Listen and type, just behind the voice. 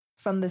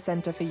From the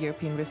Center for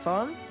European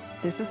Reform,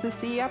 this is the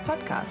CER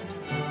podcast.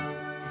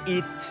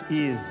 It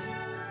is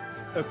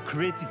a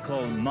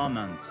critical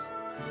moment.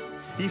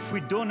 If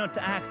we do not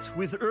act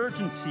with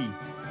urgency,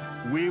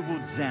 we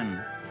would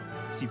then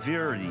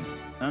severely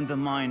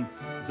undermine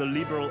the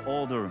liberal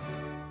order.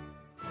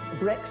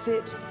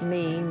 Brexit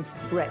means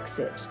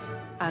Brexit,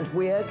 and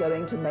we're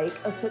going to make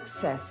a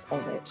success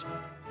of it.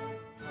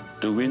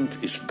 The wind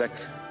is back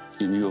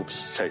in Europe's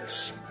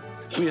sails.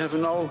 We have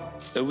now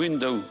a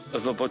window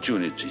of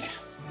opportunity,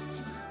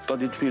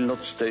 but it will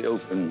not stay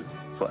open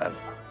forever.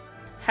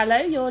 Hello,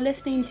 you're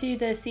listening to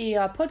the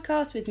CER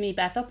podcast with me,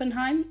 Beth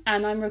Oppenheim,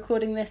 and I'm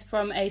recording this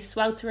from a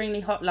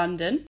swelteringly hot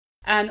London.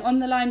 And on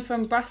the line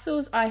from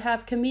Brussels, I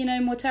have Camino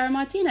Mortero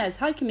Martinez.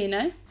 Hi,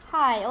 Camino.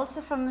 Hi,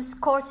 also from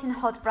scorching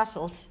hot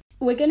Brussels.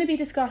 We're going to be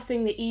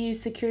discussing the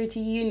EU's security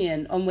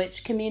union, on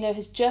which Camino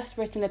has just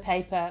written a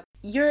paper.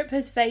 Europe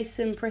has faced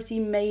some pretty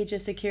major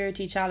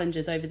security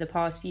challenges over the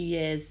past few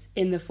years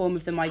in the form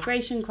of the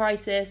migration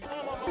crisis.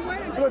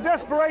 The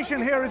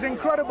desperation here is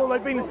incredible.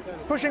 They've been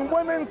pushing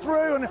women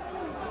through and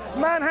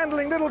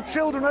manhandling little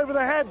children over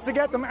their heads to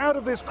get them out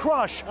of this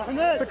crush.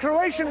 The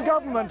Croatian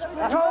government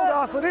told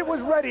us that it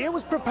was ready, it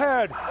was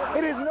prepared.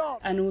 It is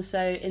not. And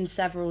also in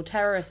several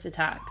terrorist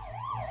attacks.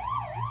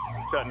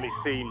 It certainly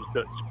seems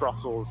that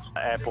Brussels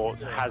airport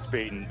has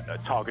been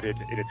targeted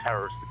in a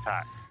terrorist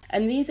attack.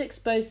 And these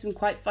expose some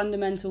quite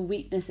fundamental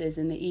weaknesses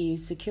in the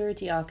EU's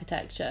security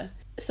architecture.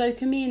 So,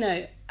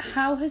 Camino,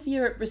 how has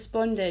Europe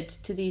responded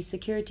to these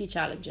security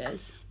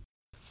challenges?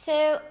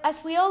 So,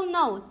 as we all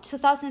know,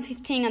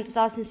 2015 and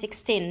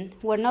 2016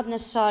 were not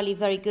necessarily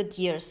very good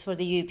years for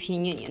the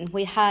European Union.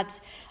 We had,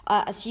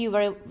 as you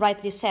very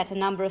rightly said, a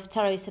number of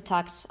terrorist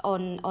attacks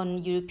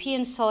on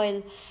European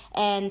soil,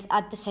 and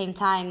at the same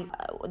time,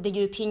 the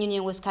European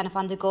Union was kind of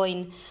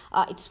undergoing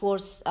its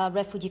worst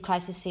refugee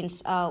crisis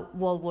since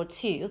World War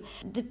II.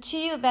 The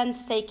two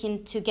events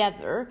taken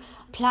together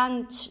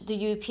plunged the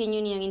European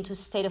Union into a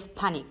state of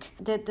panic.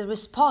 The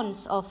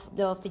response of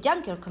the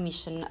Juncker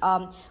Commission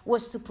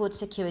was to put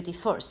security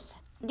first.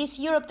 This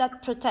Europe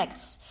that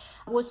protects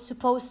was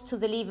supposed to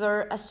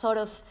deliver a sort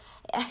of,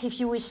 if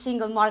you wish,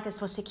 single market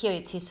for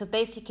security. So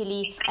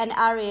basically an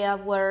area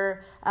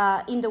where,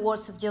 in the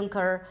words of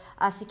Juncker,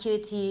 a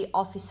security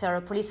officer,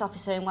 a police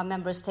officer in one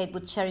member state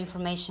would share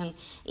information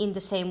in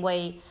the same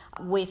way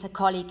with a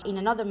colleague in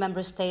another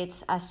member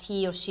state as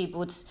he or she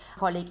would a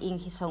colleague in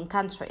his own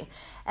country.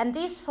 And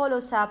this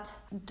follows up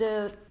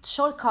the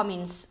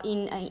shortcomings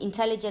in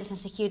intelligence and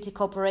security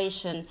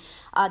cooperation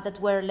that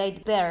were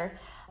laid bare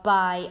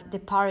by the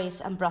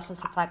Paris and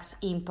Brussels attacks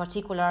in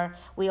particular.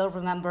 We all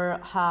remember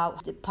how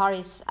the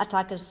Paris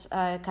attackers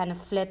kind of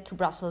fled to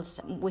Brussels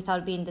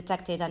without being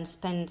detected and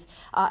spent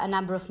a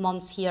number of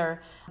months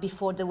here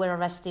before they were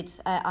arrested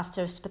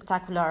after a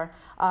spectacular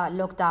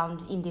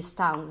lockdown in this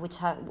town,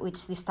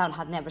 which this town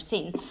had never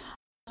seen.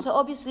 So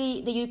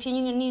obviously the European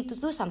Union needed to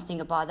do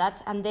something about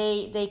that, and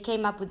they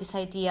came up with this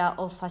idea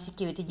of a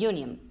security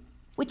union,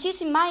 which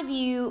is, in my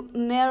view,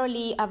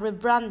 merely a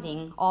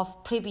rebranding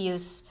of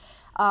previous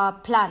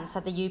plans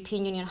that the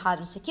European Union had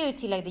on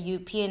security, like the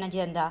European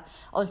Agenda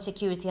on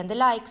Security and the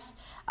likes,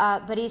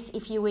 but is,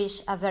 if you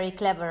wish, a very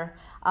clever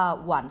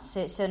one.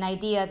 So an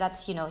idea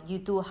that you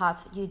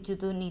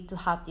do need to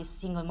have this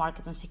single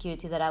market on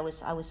security that I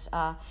was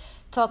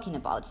talking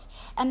about.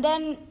 And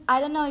then I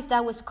don't know if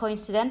that was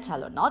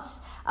coincidental or not,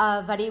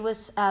 but it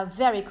was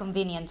very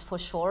convenient for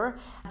sure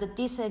that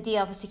this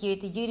idea of a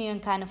security union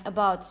kind of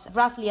about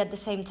roughly at the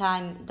same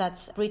time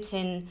that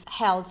Britain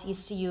held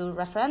its EU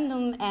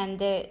referendum and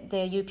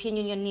the European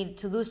Union needed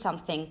to do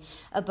something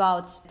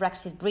about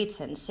Brexit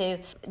Britain. So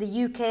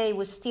the UK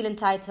was still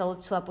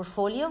entitled to a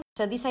portfolio.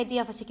 So this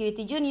idea of a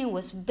security union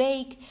was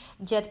vague,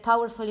 yet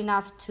powerful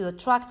enough to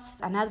attract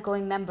an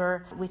outgoing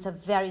member with a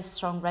very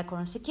strong record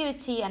on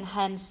security, and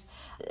hence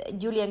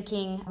Julian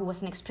King, who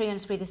was an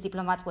experienced British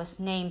diplomat, was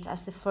named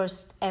as the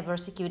first ever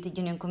Security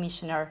Union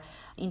Commissioner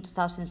in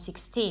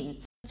 2016.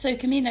 So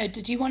Camino,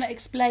 did you want to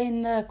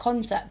explain the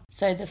concept?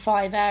 So the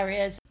 5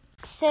 areas.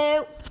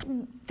 So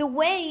the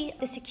way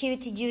the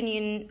security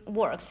union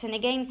works, and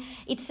again,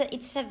 it's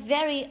a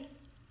very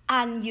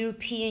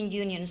un-European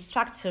Union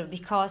structure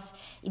because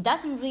it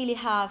doesn't really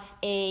have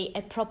a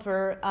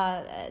proper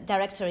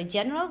Directorate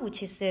General,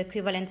 which is the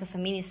equivalent of a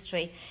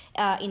ministry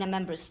in a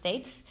member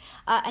state.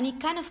 And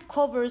it kind of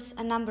covers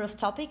a number of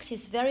topics.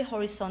 It's very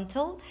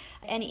horizontal,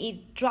 and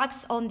it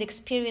drags on the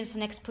experience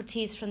and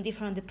expertise from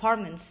different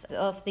departments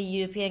of the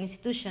European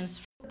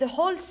institutions. The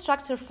whole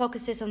structure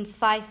focuses on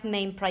 5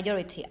 main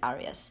priority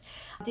areas.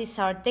 These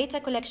are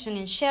data collection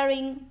and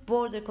sharing,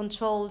 border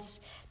controls,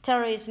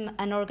 terrorism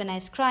and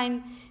organized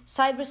crime,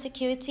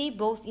 cybersecurity,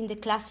 both in the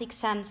classic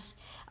sense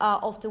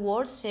of the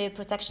world, so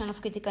protection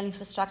of critical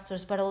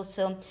infrastructures, but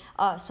also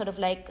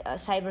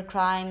cyber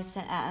crimes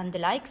and the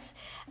likes,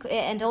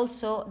 and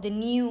also the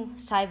new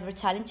cyber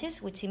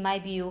challenges, which in my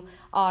view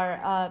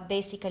are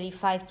basically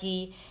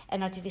 5G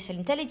and artificial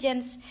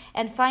intelligence.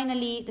 And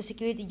finally, the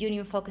Security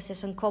Union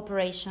focuses on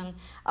cooperation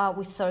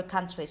with third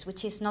countries,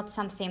 which is not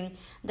something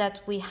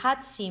that we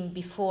had seen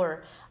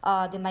before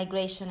the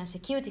migration and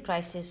security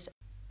crisis.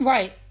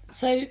 Right.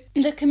 So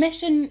the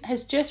Commission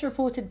has just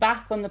reported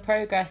back on the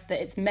progress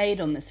that it's made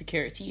on the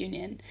Security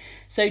Union.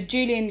 So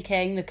Julian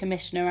King, the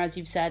Commissioner, as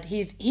you've said,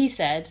 he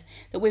said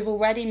that we've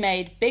already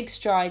made big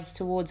strides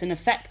towards an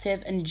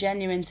effective and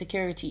genuine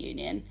Security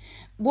Union.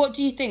 What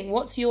do you think?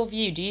 What's your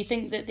view? Do you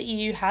think that the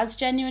EU has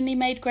genuinely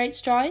made great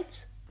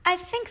strides? I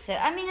think so.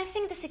 I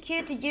think the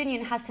Security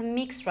Union has a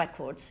mixed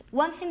record.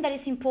 One thing that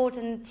is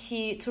important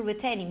to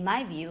retain, in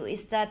my view,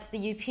 is that the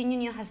European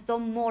Union has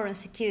done more on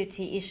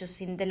security issues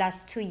in the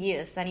last 2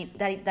 years than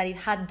it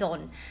had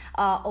done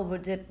over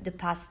the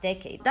past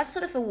decade. That's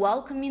sort of a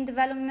welcoming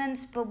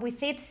development, but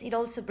with it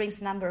also brings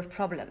a number of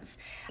problems.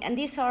 And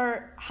these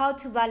are how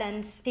to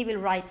balance civil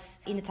rights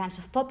in the times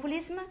of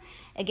populism.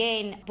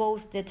 Again,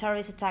 both the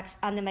terrorist attacks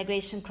and the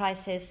migration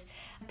crisis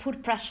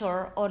put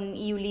pressure on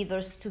EU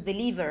leaders to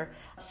deliver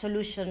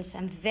solutions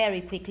and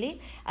very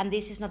quickly. And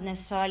this is not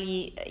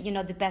necessarily,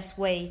 the best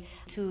way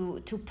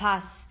to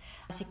pass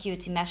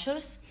security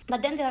measures.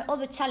 But then there are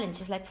other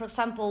challenges, like, for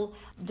example,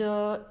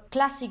 the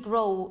classic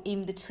row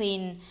in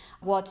between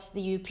what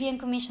the European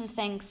Commission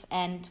thinks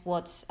and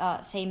what,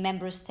 say,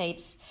 member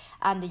states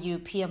and the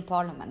European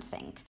Parliament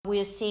think. We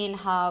are seeing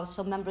how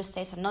some member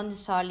states are not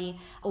necessarily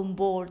on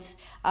board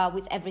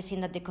with everything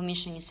that the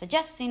Commission is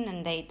suggesting,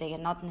 and they are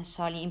not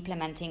necessarily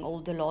implementing all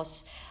the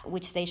laws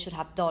which they should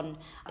have done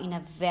in a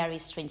very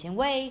stringent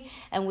way.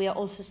 And we are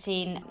also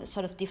seeing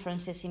sort of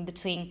differences in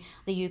between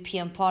the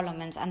European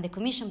Parliament and the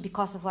Commission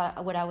because of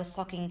what I was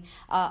talking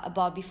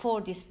about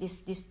before,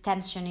 this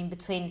tension in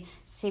between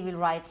civil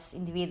rights,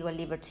 individual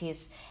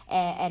liberties,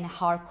 and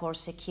hardcore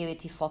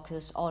security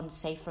focus on,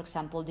 say, for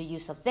example, the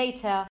use of data.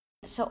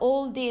 So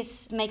all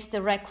this makes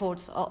the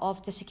record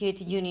of the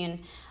Security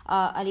Union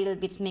a little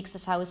bit mixed,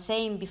 as I was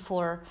saying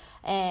before,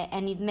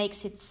 and it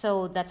makes it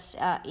so that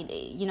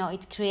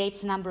it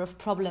creates a number of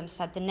problems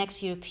that the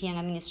next European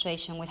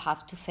administration will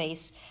have to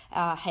face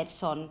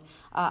heads on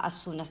as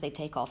soon as they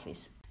take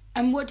office.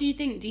 And what do you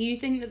think? Do you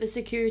think that the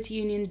Security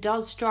Union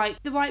does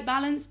strike the right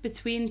balance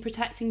between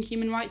protecting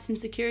human rights and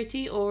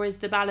security, or is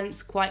the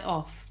balance quite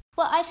off?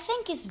 Well, I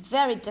think it's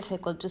very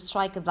difficult to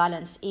strike a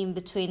balance in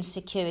between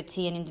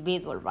security and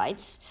individual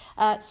rights,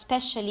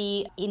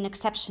 especially in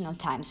exceptional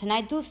times. And I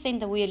do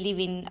think that we are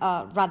living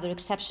rather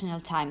exceptional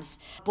times,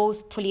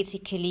 both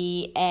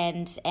politically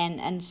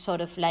and sort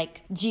of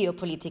like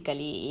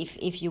geopolitically,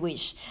 if you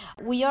wish.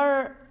 We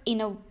are in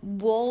a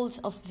world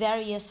of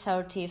very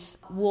assertive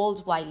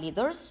worldwide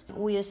leaders.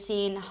 We are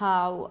seeing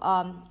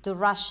how the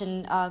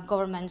Russian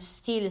government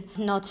still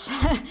not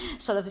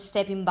sort of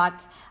stepping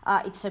back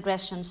its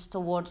aggressions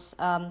towards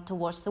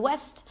the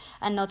West,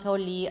 and not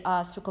only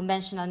through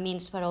conventional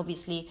means, but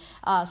obviously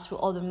through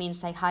other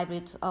means like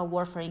hybrid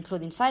warfare,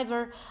 including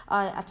cyber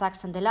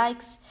attacks and the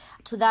likes.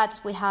 To that,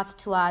 we have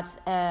to add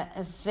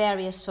a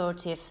very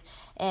assertive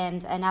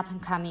and an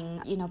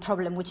up-and-coming,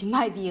 problem, which in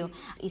my view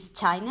is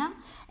China,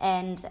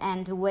 and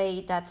the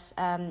way that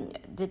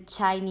the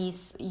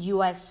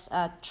Chinese-US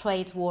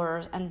trade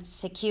war and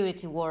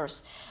security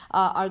wars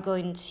are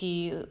going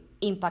to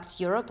impact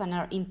Europe and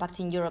are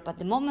impacting Europe at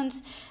the moment.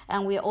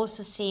 And we're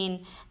also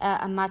seeing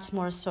a much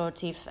more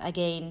assertive,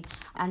 again,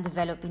 and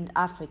developing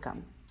Africa.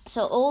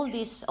 So all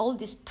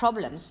these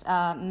problems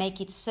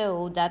make it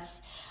so that,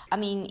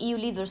 EU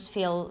leaders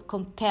feel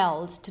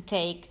compelled to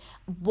take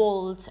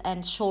bold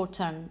and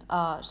short-term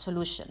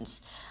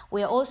solutions.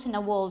 We are also in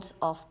a world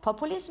of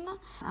populism,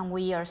 and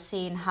we are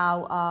seeing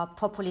how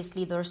populist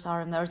leaders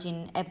are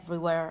emerging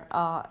everywhere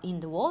in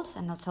the world,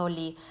 and not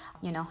only,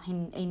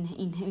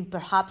 in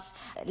perhaps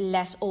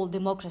less old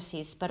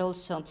democracies, but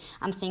also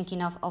I'm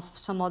thinking of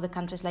some other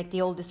countries like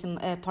the oldest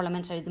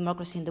parliamentary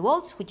democracy in the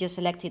world, who just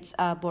elected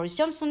Boris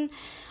Johnson.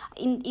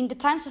 In the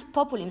times of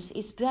populism,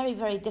 it's very,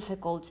 very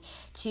difficult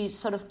to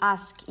sort of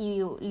ask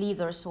EU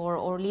leaders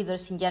or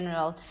leaders in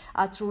general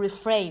to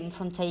refrain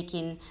from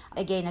taking,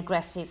 again,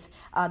 aggressive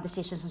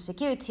decisions on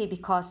security,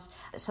 because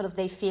sort of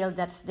they feel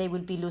that they will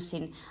be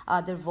losing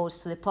their votes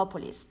to the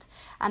populist.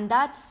 And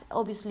that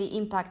obviously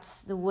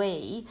impacts the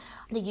way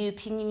the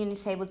European Union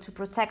is able to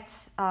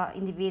protect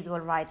individual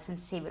rights and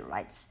civil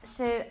rights.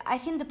 So I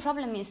think the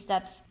problem is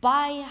that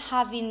by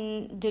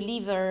having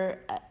delivered,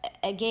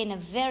 again, a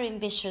very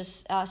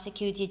ambitious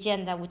security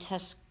agenda, which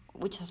has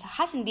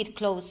indeed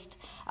closed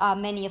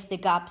many of the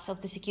gaps,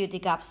 of the security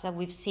gaps that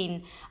we've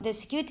seen, the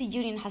Security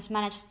Union has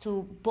managed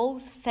to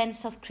both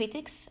fence off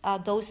critics,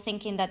 those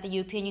thinking that the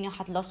European Union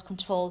had lost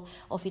control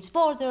of its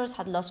borders,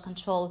 had lost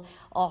control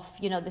of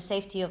the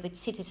safety of its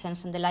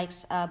citizens and the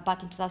likes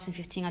back in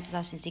 2015 and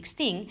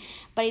 2016,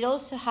 but it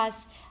also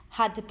has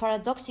had the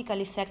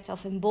paradoxical effect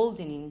of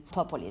emboldening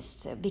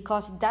populists,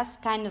 because it does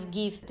kind of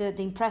give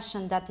the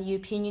impression that the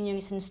European Union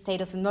is in a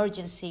state of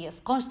emergency,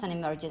 of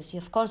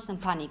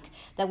constant panic,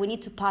 that we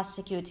need to pass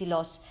security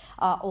laws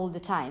all the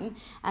time.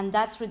 And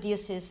that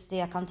reduces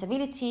the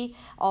accountability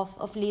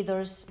of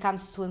leaders,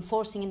 comes to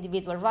enforcing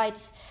individual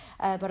rights,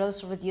 but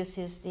also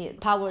reduces the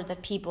power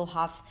that people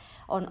have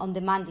on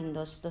demanding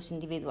those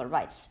individual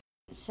rights.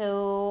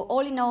 So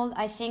all in all,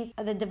 I think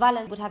that the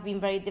balance would have been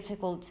very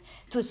difficult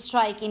to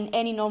strike in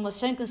any normal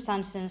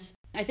circumstances.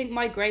 I think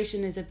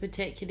migration is a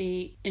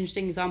particularly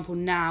interesting example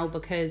now,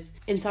 because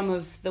in some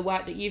of the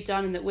work that you've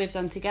done and that we've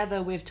done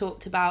together, we've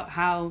talked about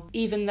how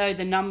even though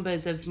the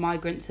numbers of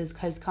migrants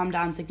has come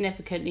down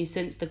significantly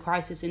since the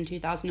crisis in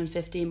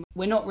 2015,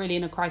 we're not really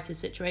in a crisis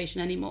situation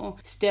anymore.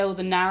 Still,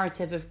 the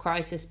narrative of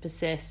crisis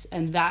persists,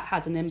 and that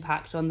has an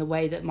impact on the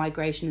way that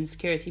migration and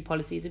security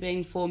policies are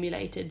being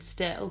formulated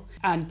still.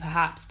 And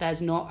perhaps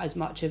there's not as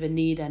much of a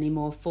need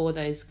anymore for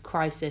those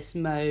crisis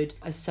mode,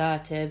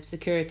 assertive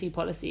security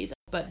policies.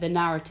 But the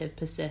narrative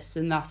persists,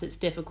 and thus it's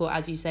difficult,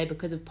 as you say,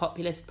 because of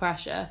populist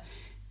pressure,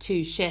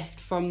 to shift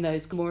from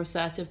those more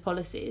assertive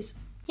policies.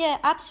 Yeah,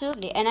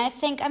 absolutely. And I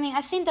think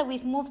that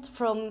we've moved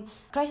from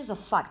crisis of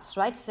facts,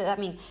 right? So,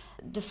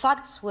 the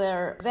facts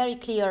were very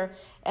clear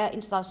in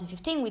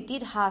 2015. We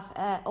did have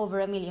over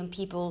 1 million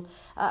people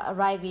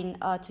arriving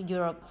to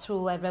Europe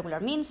through irregular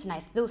means. And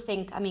I do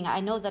think, I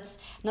know that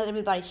not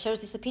everybody shares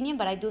this opinion,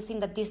 but I do think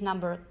that this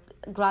number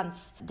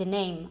grants the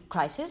name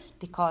crisis,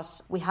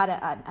 because we had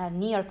a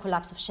near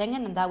collapse of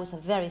Schengen, and that was a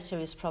very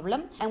serious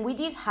problem. And we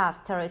did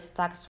have terrorist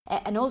attacks,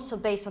 and also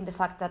based on the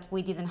fact that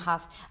we didn't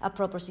have a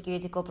proper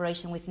security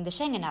cooperation within the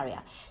Schengen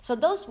area. So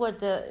those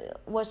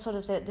were sort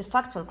of the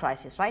factual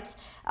crisis, right?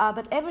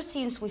 But ever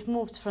since we've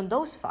moved from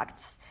those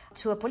facts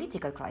to a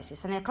political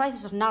crisis, and a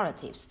crisis of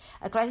narratives,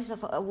 a crisis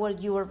of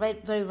what you were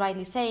very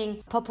rightly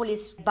saying,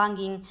 populists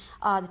banging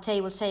the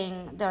table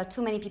saying there are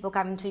too many people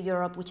coming to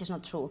Europe, which is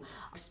not true.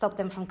 Stop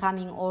them from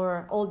coming,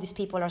 or all these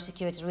people are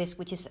security risk,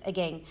 which is,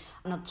 again,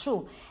 not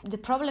true. The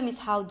problem is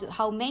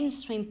how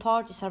mainstream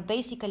parties are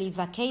basically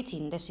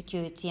vacating the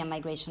security and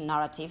migration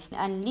narrative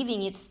and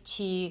leaving it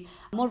to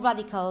more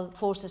radical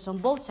forces on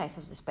both sides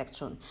of the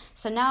spectrum.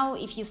 So now,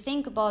 if you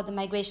think about the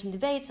migration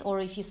debates, or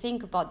if you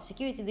think about the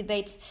security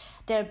debates,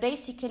 they're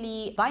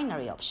basically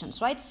binary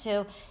options, right?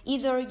 So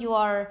either you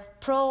are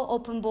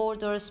pro-open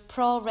borders,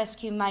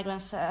 pro-rescue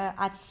migrants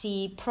at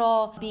sea,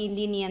 pro-being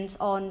lenient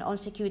on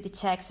security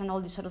checks and all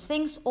these sort of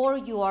things, or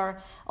you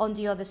are on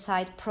the other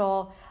side,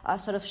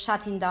 sort of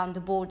shutting down the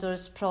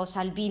borders,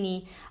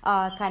 pro-Salvini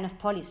kind of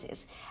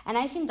policies. And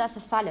I think that's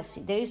a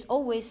fallacy. There is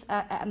always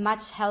a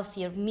much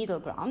healthier middle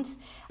ground,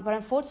 but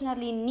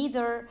unfortunately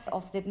neither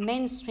of the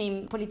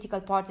mainstream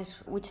political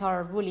parties which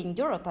are ruling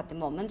Europe at the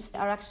moment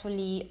are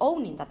actually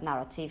owning that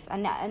narrative.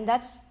 And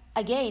that's,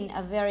 again,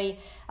 a very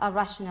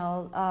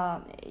rational,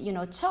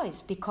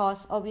 choice,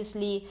 because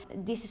obviously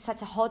this is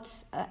such a hot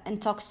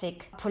and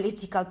toxic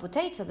political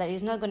potato that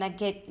is not going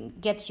to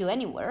get you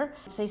anywhere.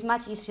 So it's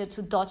much easier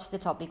to dodge the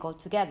topic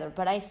altogether.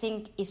 But I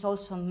think it's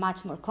also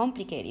much more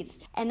complicated.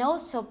 And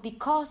also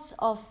because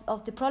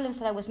of the problems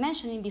that I was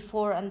mentioning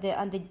before and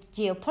the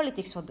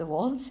geopolitics of the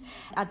world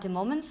at the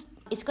moment,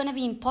 it's going to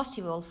be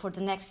impossible for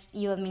the next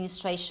EU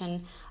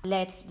administration,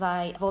 led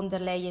by von der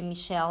Leyen,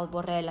 Michel,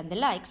 Borrell and the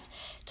likes,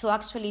 to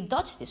actually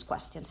dodge these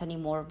questions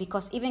anymore.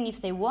 Because even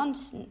if they want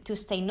to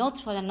stay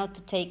neutral and not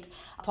to take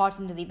part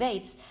in the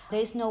debates, there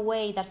is no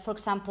way that, for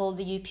example,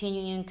 the European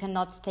Union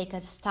cannot take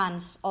a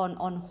stance on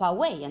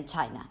Huawei and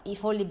China,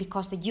 if only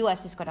because the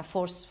US is going to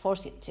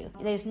force it to.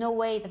 There is no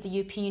way that the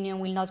European Union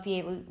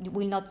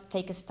will not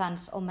take a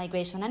stance on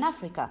migration in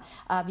Africa,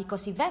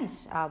 because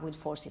events will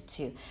force it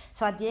to.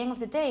 So at the end of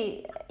the day,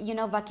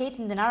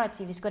 vacating the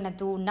narrative is going to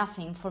do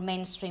nothing for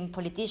mainstream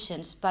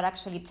politicians, but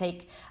actually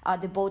take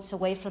the votes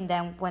away from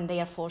them when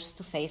they are forced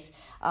to face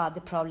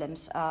the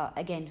problems,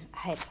 again,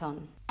 heads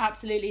on.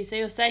 Absolutely. So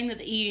you're saying that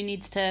the EU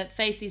needs to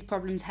face these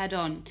problems head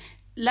on.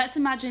 Let's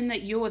imagine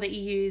that you're the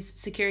EU's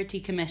Security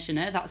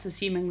Commissioner. That's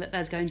assuming that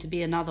there's going to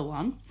be another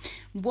one.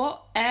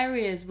 What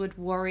areas would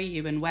worry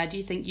you, and where do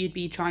you think you'd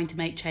be trying to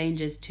make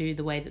changes to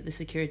the way that the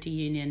Security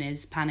Union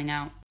is panning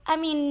out?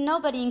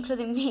 Nobody,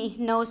 including me,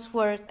 knows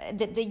where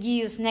the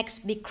EU's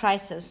next big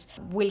crisis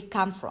will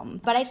come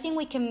from. But I think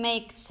we can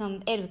make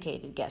some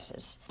educated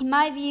guesses. In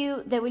my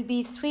view, there will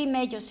be 3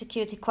 major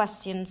security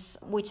questions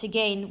which,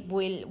 again,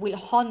 will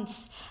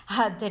haunt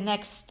the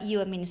next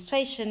EU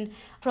administration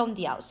from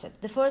the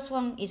outset. The first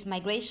one is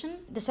migration.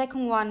 The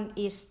second one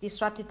is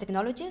disruptive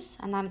technologies.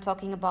 And I'm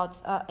talking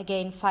about,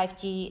 again,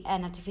 5G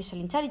and artificial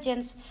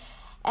intelligence.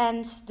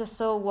 And the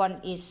third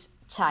one is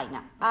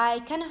China. I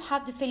kind of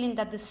have the feeling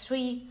that the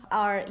 3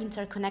 are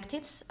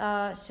interconnected,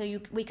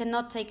 we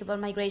cannot take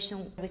about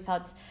migration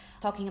without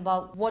talking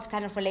about what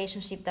kind of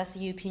relationship does the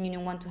European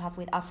Union want to have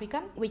with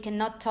Africa. We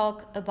cannot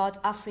talk about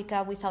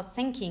Africa without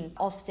thinking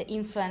of the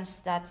influence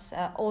that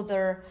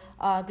other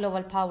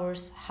global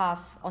powers have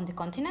on the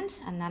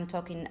continent. And I'm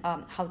talking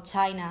how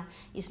China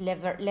is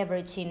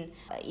leveraging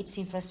its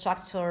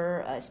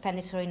infrastructure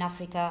expenditure in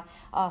Africa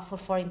for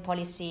foreign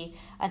policy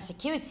and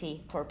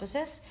security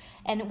purposes.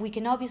 And we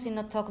can obviously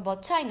not talk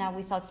about China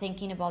without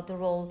thinking about the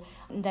role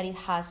that it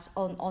has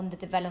on the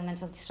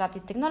development of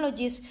disruptive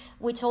technologies,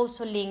 which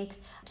also link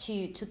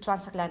to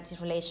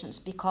transatlantic relations,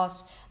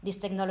 because these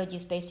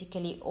technologies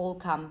basically all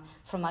come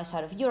from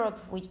outside of Europe,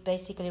 which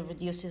basically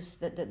reduces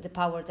the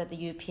power that the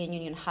European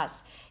Union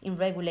has in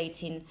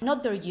regulating,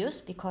 not their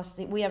use, because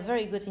we are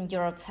very good in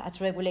Europe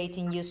at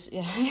regulating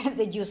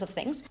the use of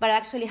things, but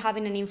actually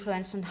having an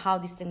influence on how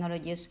these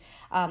technologies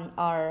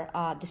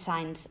are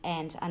designed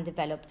and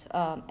developed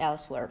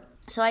elsewhere.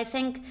 So I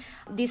think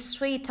these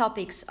three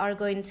topics are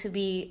going to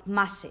be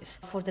massive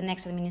for the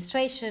next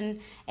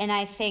administration, and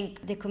I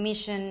think the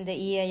Commission, the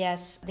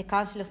EAS, the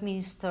Council of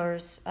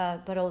Ministers,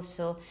 but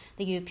also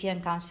the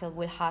European Council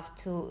will have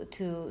to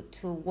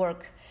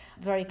work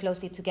very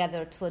closely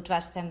together to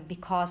address them,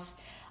 because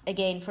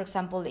again, for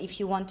example, if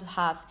you want to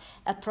have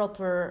a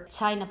proper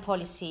China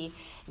policy,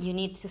 you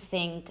need to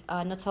think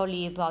not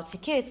only about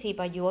security,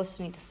 but you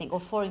also need to think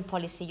of foreign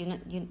policy.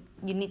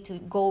 You need to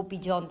go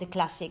beyond the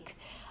classic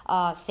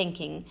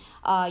thinking.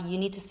 You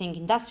need to think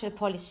industrial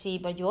policy,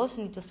 but you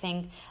also need to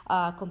think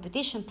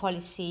competition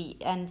policy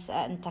and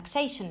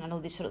taxation and all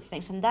these sort of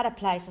things. And that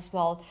applies as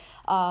well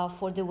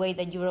for the way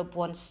that Europe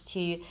wants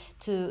to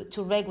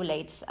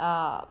regulate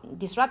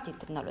disruptive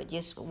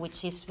technologies,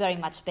 which is very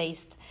much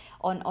based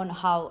on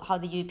how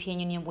the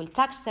European Union will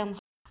tax them.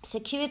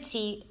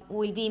 Security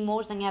will be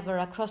more than ever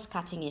a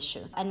cross-cutting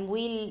issue and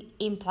will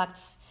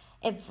impact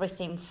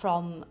everything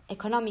from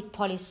economic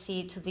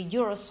policy to the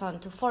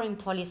Eurozone to foreign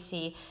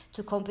policy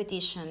to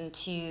competition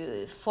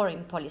to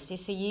foreign policy.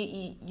 So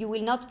you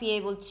will not be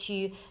able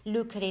to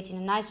look at it in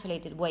an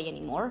isolated way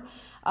anymore,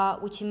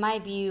 which in my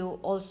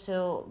view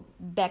also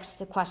begs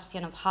the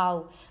question of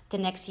how the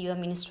next EU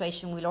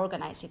administration will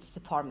organize its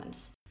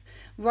departments.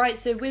 Right,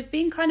 so we've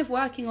been kind of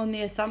working on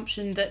the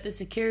assumption that the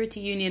security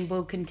union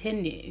will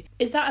continue.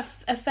 Is that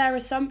a fair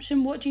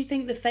assumption? What do you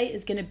think the fate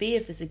is going to be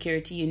of the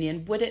security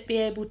union? Would it be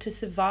able to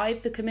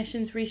survive the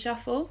Commission's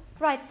reshuffle?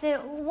 Right, so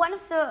one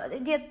of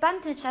the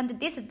advantage and the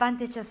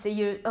disadvantage of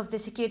the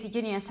security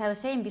union, as I was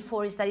saying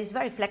before, is that it's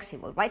very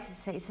flexible, right?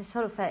 It's a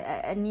sort of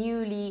a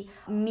newly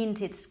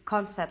minted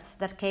concept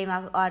that came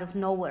out of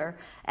nowhere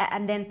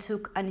and then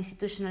took an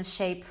institutional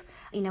shape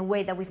in a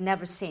way that we've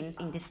never seen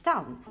in this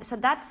town. So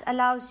that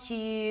allows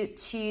you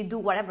to do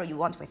whatever you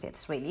want with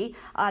it, really.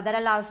 That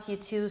allows you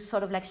to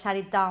sort of like shut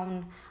it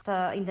down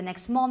in the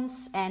next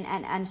months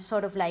and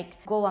sort of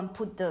like go and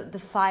put the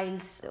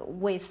files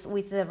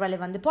with the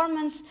relevant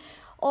departments.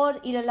 Or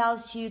it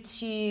allows you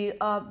to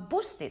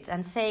boost it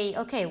and say,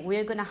 okay,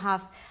 we're going to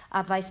have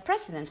a vice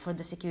president for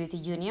the security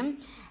union.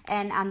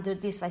 And under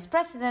this vice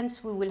president,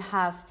 we will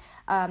have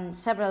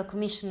several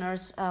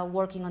commissioners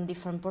working on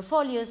different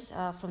portfolios,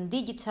 from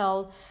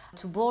digital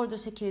to border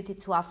security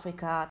to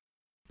Africa.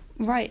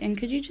 Right, and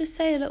could you just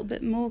say a little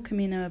bit more,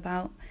 Camino,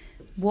 about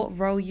what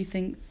role you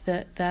think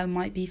that there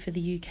might be for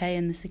the UK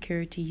and the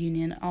security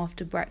union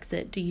after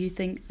Brexit? Do you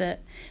think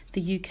that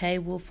the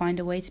UK will find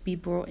a way to be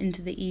brought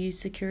into the EU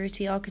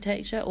security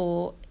architecture,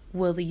 or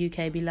will the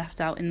UK be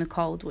left out in the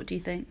cold? What do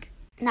you think?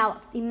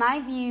 Now, in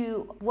my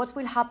view, what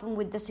will happen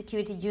with the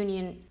security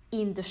union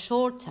in the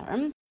short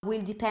term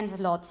will depend a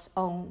lot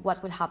on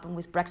what will happen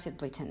with Brexit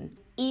Britain.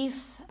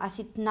 If, as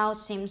it now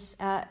seems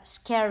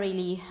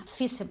scarily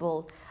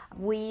feasible,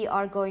 we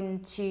are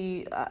going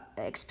to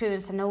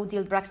experience a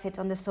no-deal Brexit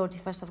on the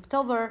 31st of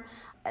October,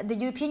 the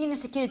European Union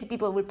security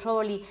people will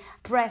probably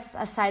breathe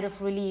a sigh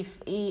of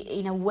relief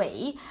in a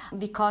way,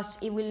 because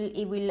it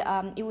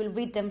will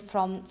rid them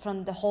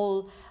from the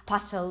whole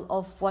puzzle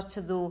of what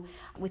to do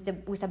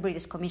with a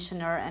British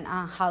commissioner and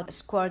how to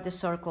square the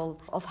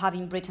circle of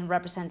having Britain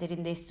represented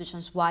in the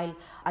institutions while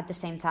at the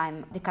same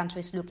time the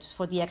countries looked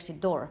for the exit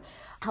door.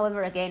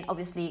 However, again,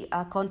 obviously,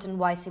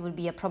 content-wise, it will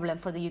be a problem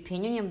for the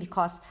European Union,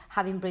 because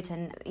having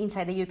Britain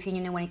inside the European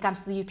Union, when it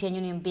comes to the European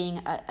Union being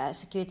a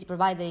security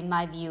provider, in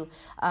my view,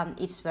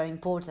 it's very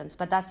important.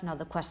 But that's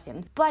another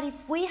question. But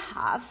if we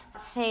have,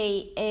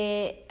 say,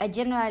 a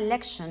general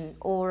election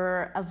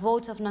or a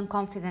vote of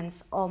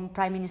non-confidence on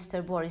Prime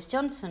Minister Boris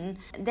Johnson,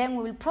 then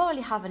we will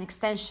probably have an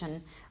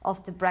extension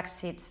of the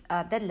Brexit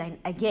deadline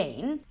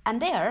again.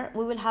 And there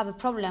we will have a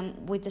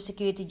problem with the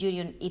security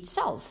union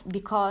itself,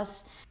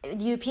 because the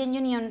European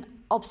Union,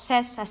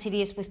 obsessed as it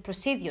is with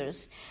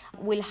procedures,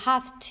 will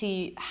have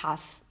to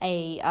have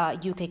a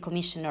UK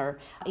commissioner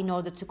in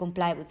order to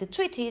comply with the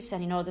treaties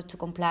and in order to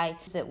comply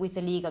with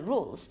the legal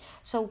rules.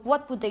 So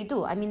what would they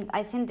do? I mean,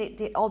 I think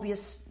the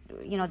obvious,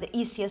 the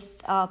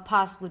easiest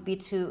path would be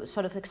to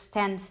sort of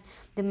extend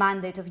the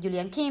mandate of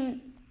Julian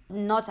King,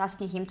 not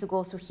asking him to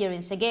go through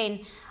hearings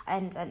again.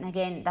 And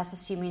again, that's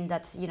assuming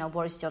that,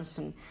 Boris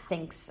Johnson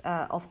thinks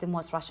of the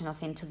most rational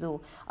thing to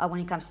do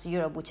when it comes to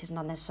Europe, which is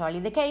not necessarily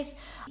the case.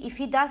 If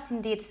he does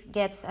indeed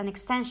get an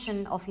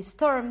extension of his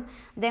term,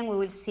 then we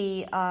will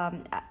see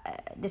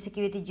the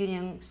Security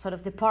Union sort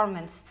of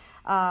department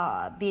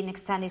being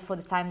extended for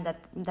the time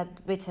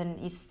that Britain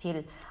is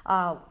still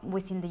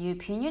within the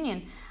European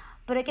Union.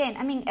 But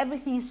again,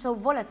 everything is so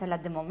volatile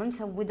at the moment,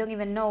 so we don't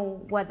even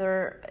know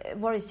whether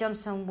Boris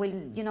Johnson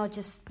will,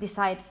 just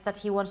decide that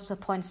he wants to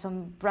appoint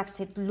some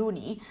Brexit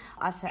loony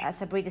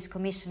as a British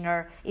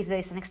commissioner if there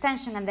is an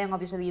extension, and then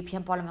obviously the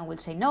European Parliament will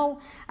say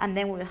no, and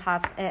then we'll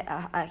have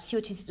a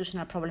huge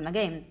institutional problem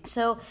again.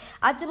 So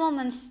at the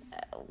moment,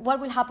 what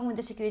will happen with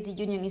the Security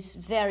Union is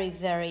very,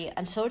 very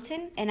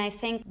uncertain, and I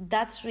think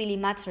that really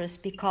matters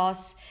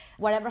because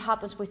whatever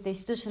happens with the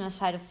institutional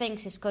side of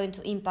things is going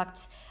to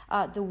impact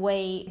the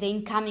way the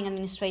incoming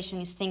administration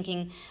is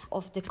thinking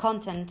of the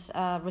content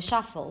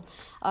reshuffle.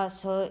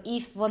 So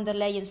if von der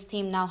Leyen's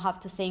team now have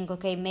to think,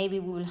 okay, maybe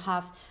we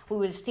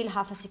will still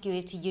have a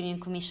Security Union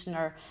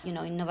commissioner,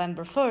 in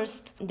November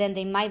 1st, then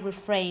they might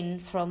refrain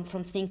from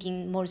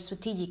thinking more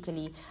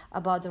strategically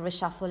about the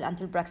reshuffle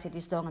until Brexit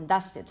is done and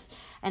dusted.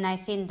 And I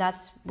think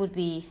that would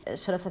be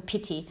sort of a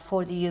pity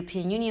for the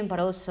European Union, but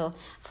also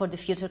for the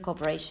future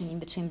cooperation in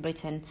between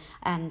Britain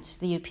and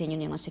the European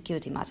Union on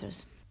security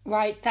matters.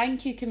 Right,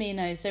 thank you,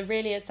 Camino. So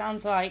really it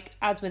sounds like,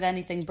 as with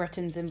anything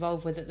Britain's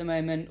involved with at the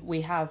moment,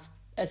 we have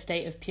a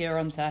state of pure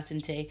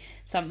uncertainty,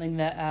 something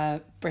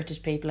that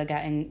British people are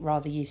getting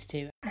rather used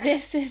to.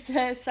 This is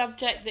a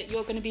subject that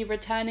you're going to be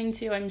returning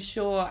to, I'm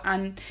sure,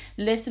 and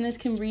listeners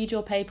can read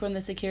your paper on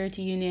the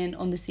Security Union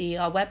on the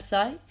CER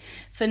website.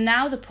 For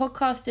now, the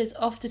podcast is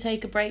off to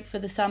take a break for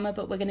the summer,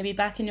 but we're going to be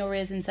back in your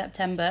ears in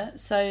September.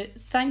 So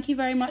thank you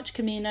very much,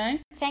 Camino.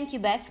 Thank you,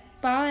 Beth.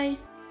 Bye.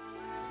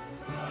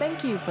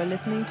 Thank you for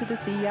listening to the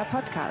CER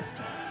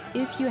podcast.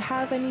 If you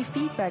have any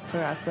feedback for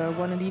us or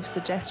want to leave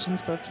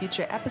suggestions for a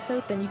future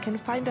episode, then you can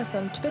find us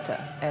on Twitter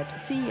at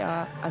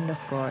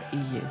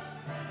CER_EU.